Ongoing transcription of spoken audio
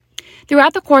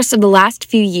Throughout the course of the last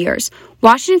few years,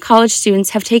 Washington College students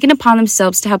have taken upon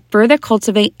themselves to help further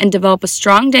cultivate and develop a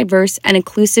strong, diverse, and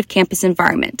inclusive campus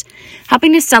environment,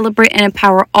 helping to celebrate and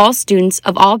empower all students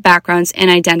of all backgrounds and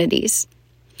identities.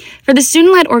 For the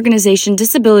student-led organization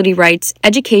Disability Rights,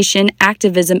 Education,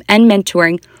 Activism, and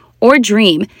Mentoring, or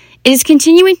DREAM, it is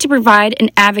continuing to provide an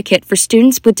advocate for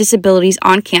students with disabilities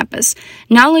on campus,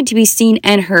 not only to be seen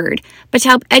and heard, but to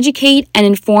help educate and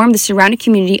inform the surrounding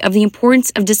community of the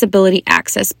importance of disability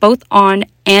access both on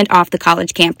and off the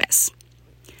college campus.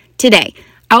 Today,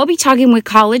 I will be talking with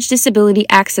College Disability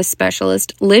Access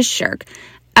Specialist Liz Shirk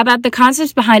about the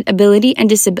concepts behind ability and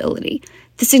disability,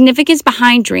 the significance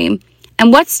behind DREAM,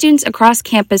 and what students across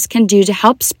campus can do to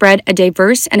help spread a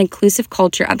diverse and inclusive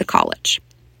culture at the college.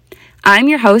 I'm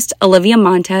your host, Olivia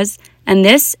Montez, and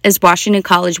this is Washington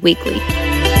College Weekly.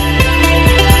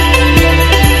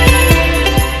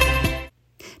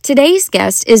 Today's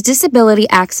guest is Disability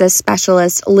Access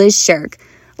Specialist Liz Shirk.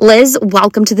 Liz,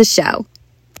 welcome to the show.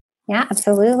 Yeah,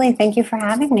 absolutely. Thank you for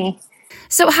having me.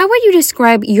 So how would you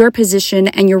describe your position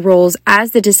and your roles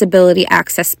as the Disability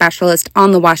Access Specialist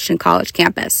on the Washington College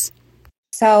campus?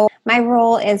 So my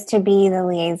role is to be the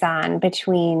liaison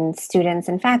between students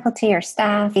and faculty or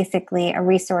staff, basically a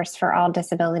resource for all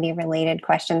disability-related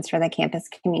questions for the campus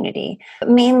community.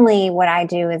 But mainly what I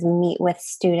do is meet with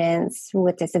students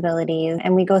with disabilities,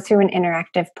 and we go through an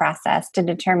interactive process to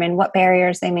determine what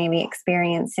barriers they may be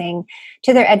experiencing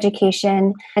to their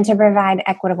education and to provide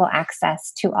equitable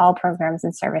access to all programs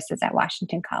and services at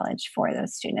Washington College for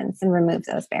those students and remove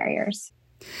those barriers.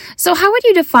 So how would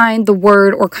you define the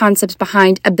word or concepts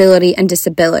behind ability and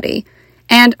disability?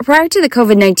 And prior to the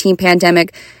COVID-19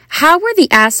 pandemic, how were the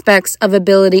aspects of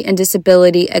ability and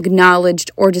disability acknowledged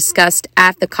or discussed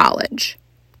at the college?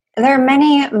 There are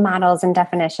many models and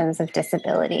definitions of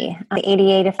disability. The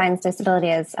ADA defines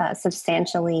disability as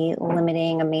substantially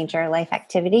limiting a major life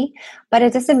activity, but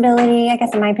a disability, I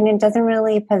guess in my opinion, doesn't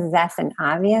really possess an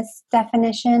obvious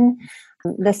definition.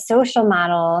 The social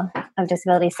model of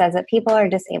disability says that people are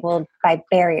disabled by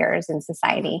barriers in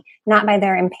society, not by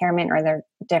their impairment or their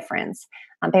difference.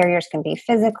 Barriers can be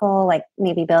physical, like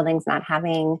maybe buildings not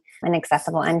having an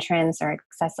accessible entrance or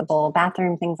accessible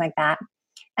bathroom, things like that.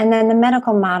 And then the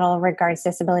medical model regards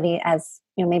disability as,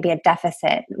 maybe a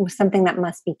deficit, something that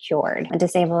must be cured. A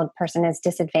disabled person is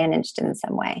disadvantaged in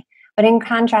some way. But in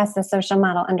contrast, the social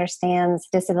model understands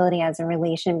disability as a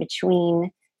relation between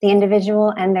the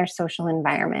individual and their social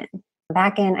environment.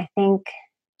 Back in, I think,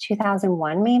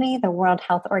 2001 maybe, the World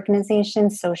Health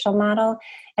Organization social model,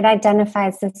 it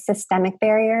identifies the systemic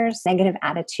barriers, negative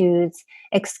attitudes,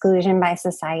 exclusion by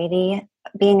society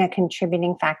being a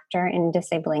contributing factor in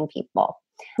disabling people.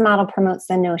 The model promotes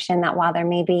the notion that while there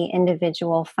may be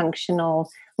individual functional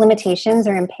limitations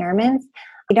or impairments,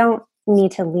 they don't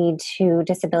need to lead to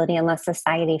disability unless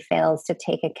society fails to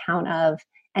take account of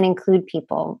and include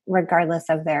people regardless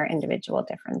of their individual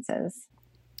differences.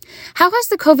 How has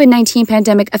the COVID-19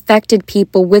 pandemic affected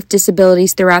people with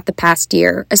disabilities throughout the past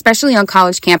year, especially on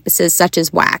college campuses such as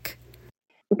WAC?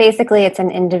 Basically, it's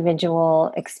an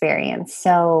individual experience.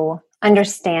 So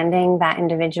understanding that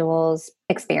individual's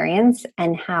experience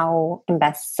and how to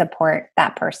best support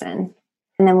that person.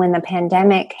 And then when the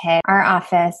pandemic hit, our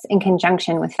office, in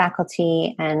conjunction with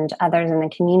faculty and others in the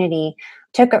community,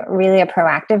 took a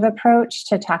proactive approach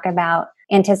to talk about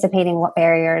anticipating what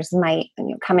barriers might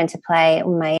come into play,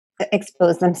 might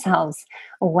expose themselves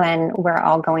when we're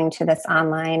all going to this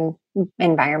online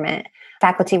environment.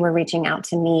 Faculty were reaching out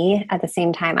to me at the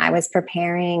same time I was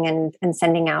preparing and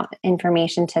sending out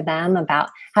information to them about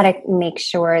how to make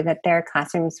sure that their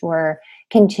classrooms were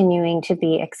continuing to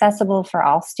be accessible for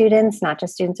all students, not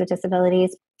just students with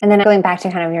disabilities. And then going back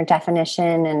to kind of your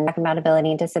definition and talking about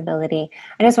ability and disability,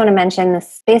 I just want to mention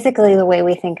this. Basically, the way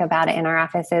we think about it in our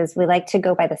office is we like to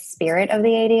go by the spirit of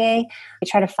the ADA. We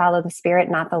try to follow the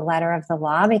spirit, not the letter of the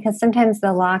law, because sometimes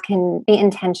the law can be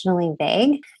intentionally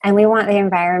vague. And we want the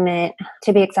environment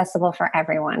to be accessible for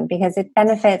everyone because it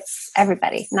benefits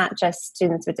everybody, not just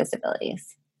students with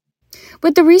disabilities.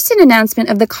 With the recent announcement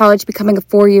of the college becoming a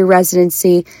 4-year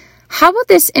residency, how will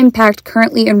this impact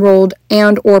currently enrolled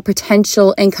and or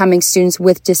potential incoming students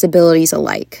with disabilities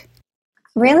alike?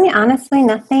 Really, honestly,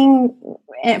 nothing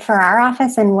for our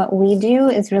office and what we do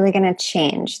is really going to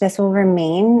change. This will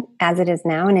remain as it is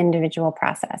now, an individual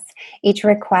process. Each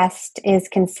request is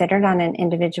considered on an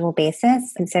individual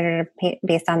basis, considered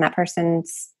based on that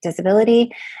person's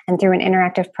disability, and through an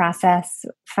interactive process,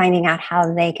 finding out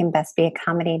how they can best be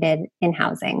accommodated in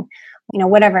housing.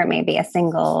 Whatever it may be, a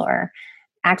single or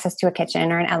access to a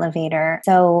kitchen or an elevator.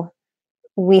 So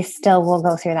we still will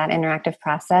go through that interactive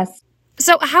process.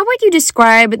 So, how would you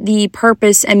describe the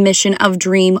purpose and mission of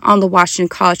DREAM on the Washington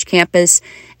College campus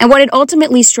and what it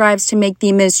ultimately strives to make the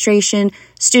administration,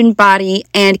 student body,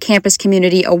 and campus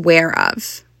community aware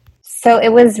of? So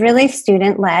it was really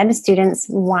student-led, students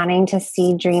wanting to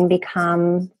see DREAM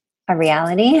become a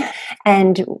reality.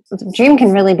 And DREAM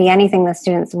can really be anything the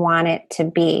students want it to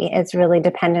be. It's really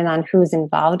dependent on who's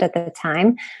involved at the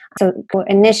time. So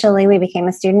initially, we became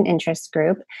a student interest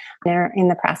group. They're in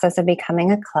the process of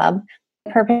becoming a club.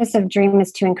 The purpose of DREAM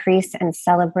is to increase and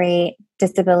celebrate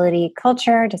disability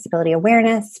culture, disability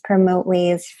awareness, promote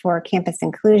ways for campus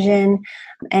inclusion.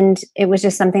 And it was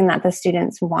just something that the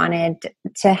students wanted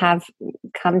to have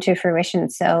come to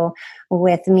fruition. So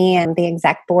with me and the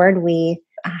exec board, we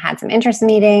had some interest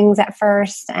meetings at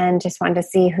first and just wanted to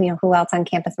see who else on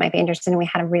campus might be interested. And we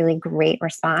had a really great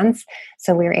response.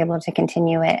 So we were able to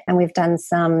continue it. And we've done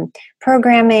some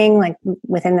programming, like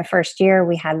within the first year,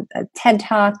 we had a TED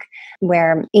Talk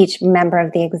where each member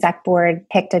of the exec board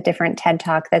picked a different TED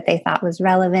Talk that they thought was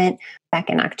relevant back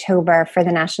in October for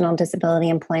the National Disability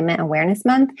Employment Awareness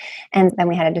Month. And then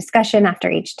we had a discussion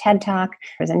after each TED Talk.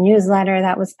 There's a newsletter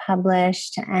that was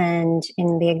published, and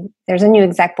there's a new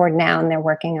exec board now, and they're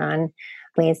working on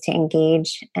ways to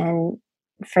engage and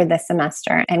for this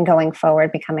semester and going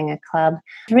forward, becoming a club.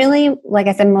 Really, like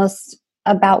I said, most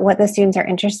about what the students are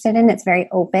interested in. It's very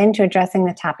open to addressing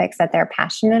the topics that they're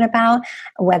passionate about,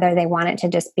 whether they want it to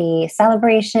just be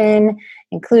celebration,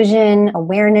 inclusion,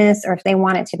 awareness, or if they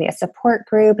want it to be a support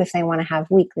group, if they want to have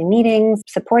weekly meetings,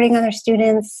 supporting other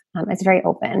students. It's very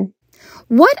open.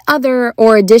 What other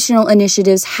or additional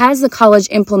initiatives has the college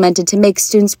implemented to make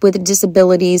students with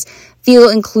disabilities feel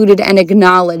included and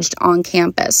acknowledged on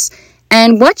campus?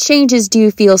 And what changes do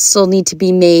you feel still need to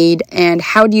be made, and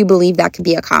how do you believe that could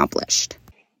be accomplished?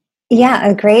 Yeah,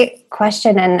 a great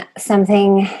question, and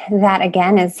something that,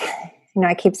 again, is,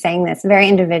 I keep saying this, very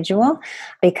individual,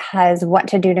 because what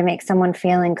to do to make someone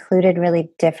feel included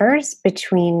really differs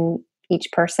between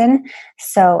each person.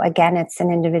 So again, it's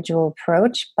an individual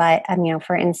approach, but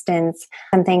for instance,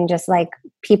 something just like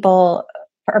people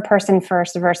or person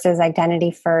first versus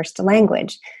identity first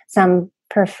language. Some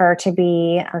prefer to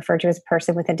be referred to as a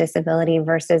person with a disability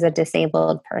versus a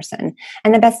disabled person.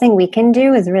 And the best thing we can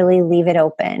do is really leave it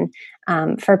open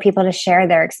for people to share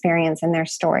their experience and their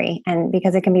story, and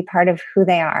because it can be part of who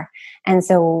they are. And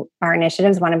so our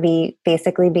initiatives want to be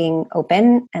basically being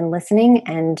open and listening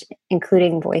and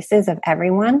including voices of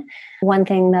everyone. One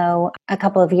thing though, a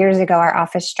couple of years ago, our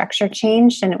office structure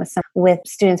changed, and it was with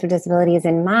students with disabilities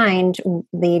in mind.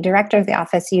 The director of the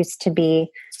office used to be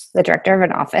the director of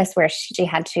an office where she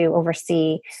had to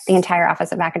oversee the entire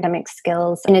Office of Academic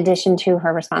Skills in addition to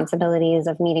her responsibilities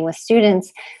of meeting with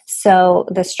students. So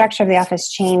the structure of the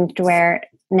office changed where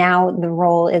now the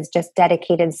role is just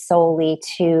dedicated solely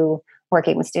to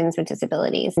working with students with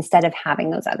disabilities instead of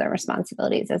having those other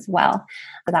responsibilities as well.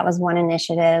 So that was one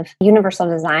initiative. Universal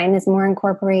design is more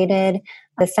incorporated.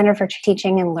 The Center for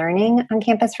Teaching and Learning on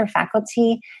campus for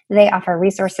faculty, they offer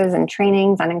resources and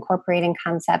trainings on incorporating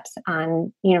concepts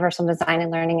on universal design and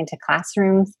learning into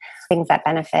classrooms, things that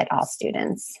benefit all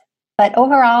students. But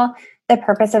overall, the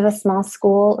purpose of a small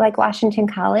school like Washington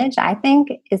College, I think,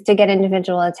 is to get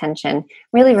individual attention,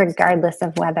 really regardless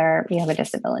of whether you have a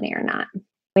disability or not.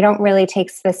 We don't really take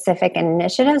specific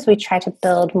initiatives. We try to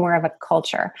build more of a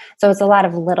culture. So it's a lot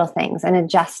of little things and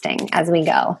adjusting as we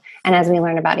go and as we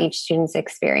learn about each student's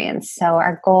experience. So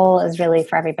our goal is really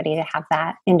for everybody to have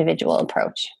that individual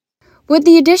approach. With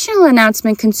the additional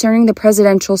announcement concerning the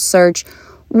presidential search,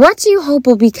 what do you hope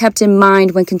will be kept in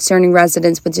mind when concerning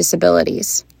residents with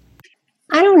disabilities?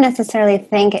 I don't necessarily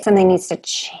think something needs to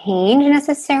change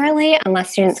necessarily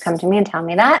unless students come to me and tell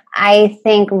me that. I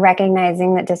think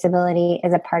recognizing that disability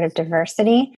is a part of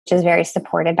diversity, which is very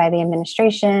supported by the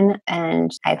administration.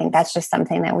 And I think that's just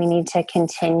something that we need to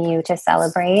continue to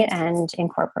celebrate and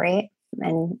incorporate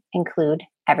and include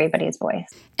everybody's voice.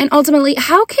 And ultimately,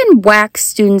 how can WAC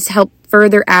students help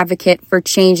further advocate for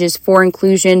changes for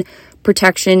inclusion,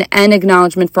 protection, and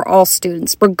acknowledgement for all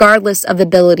students, regardless of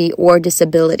ability or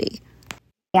disability?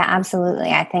 Yeah, absolutely.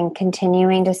 I think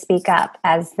continuing to speak up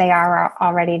as they are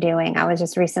already doing. I was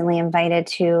just recently invited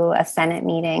to a Senate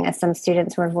meeting as some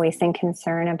students were voicing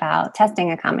concern about testing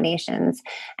accommodations.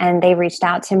 And they reached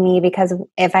out to me because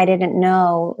if I didn't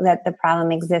know that the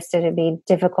problem existed, it'd be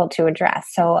difficult to address.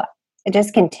 So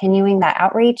just continuing that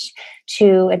outreach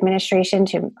to administration,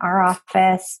 to our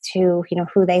office, to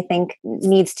who they think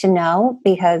needs to know,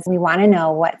 because we want to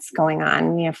know what's going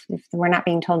on. If we're not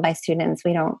being told by students,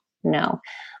 we don't know.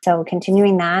 So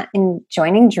continuing that and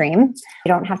joining DREAM. You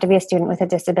don't have to be a student with a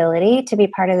disability to be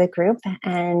part of the group,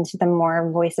 and the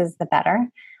more voices, the better.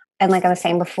 and like I was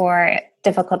saying before,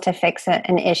 difficult to fix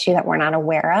an issue that we're not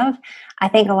aware of. I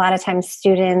think a lot of times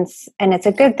students, and it's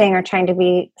a good thing, are trying to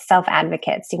be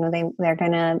self-advocates. They're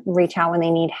going to reach out when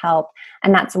they need help,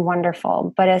 and that's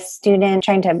wonderful. But a student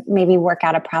trying to maybe work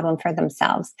out a problem for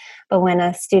themselves. But when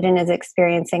a student is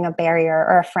experiencing a barrier,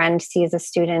 or a friend sees a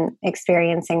student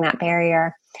experiencing that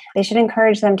barrier, they should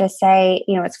encourage them to say,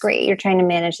 it's great you're trying to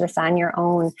manage this on your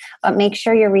own, but make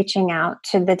sure you're reaching out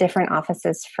to the different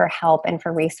offices for help and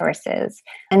for resources.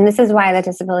 And this is why the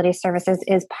Disability Services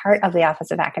is part of the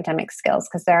Office of Academic Skills,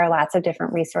 because there are lots of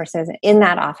different resources in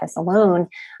that office alone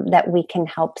that we can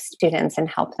help students and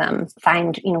help them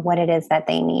find, what it is that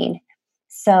they need.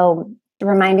 So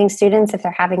reminding students, if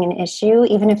they're having an issue,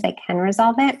 even if they can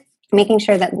resolve it, making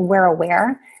sure that we're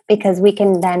aware, because we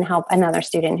can then help another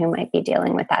student who might be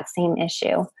dealing with that same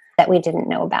issue that we didn't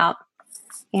know about.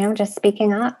 Just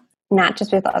speaking up, not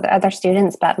just with other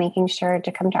students, but making sure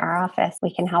to come to our office.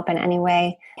 We can help in any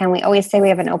way. And we always say we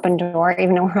have an open door,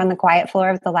 even though we're on the quiet floor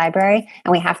of the library,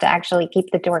 and we have to actually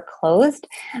keep the door closed.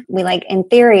 In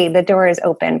theory, the door is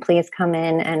open. Please come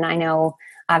in. And I know,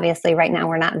 obviously, right now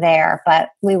we're not there, but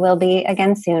we will be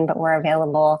again soon, but we're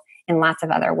available in lots of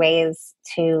other ways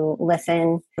to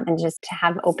listen and just to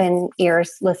have open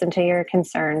ears, listen to your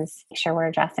concerns, make sure we're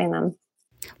addressing them.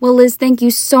 Well, Liz, thank you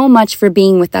so much for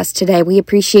being with us today. We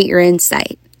appreciate your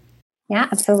insight. Yeah,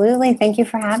 absolutely. Thank you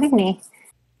for having me.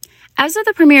 As of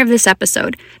the premiere of this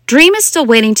episode, DREAM is still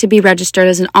waiting to be registered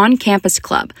as an on-campus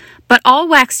club, but all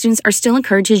WAC students are still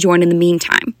encouraged to join in the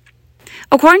meantime.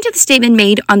 According to the statement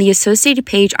made on the associated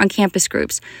page on campus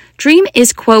groups, DREAM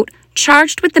is, quote,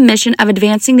 charged with the mission of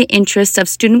advancing the interests of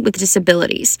students with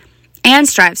disabilities, and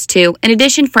strives to, in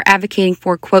addition for advocating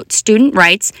for, quote, student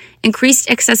rights,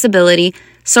 increased accessibility,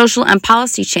 social and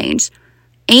policy change,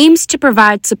 aims to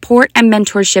provide support and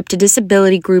mentorship to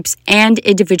disability groups and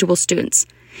individual students,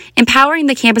 empowering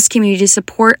the campus community to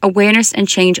support awareness and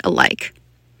change alike.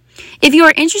 If you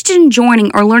are interested in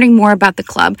joining or learning more about the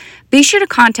club, be sure to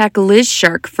contact Liz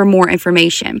Shirk for more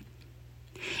information.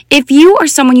 If you or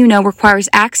someone you know requires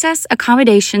access,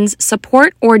 accommodations,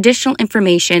 support, or additional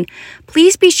information,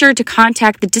 please be sure to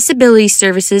contact the Disability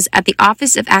Services at the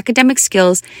Office of Academic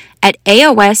Skills at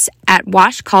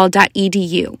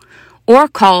aos@washcall.edu or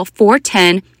call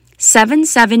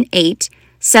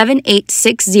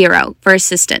 410-778-7860 for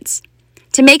assistance.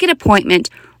 To make an appointment,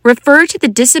 refer to the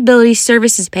Disability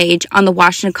Services page on the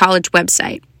Washington College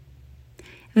website.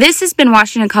 This has been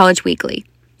Washington College Weekly.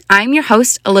 I'm your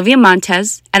host, Olivia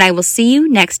Montez, and I will see you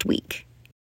next week.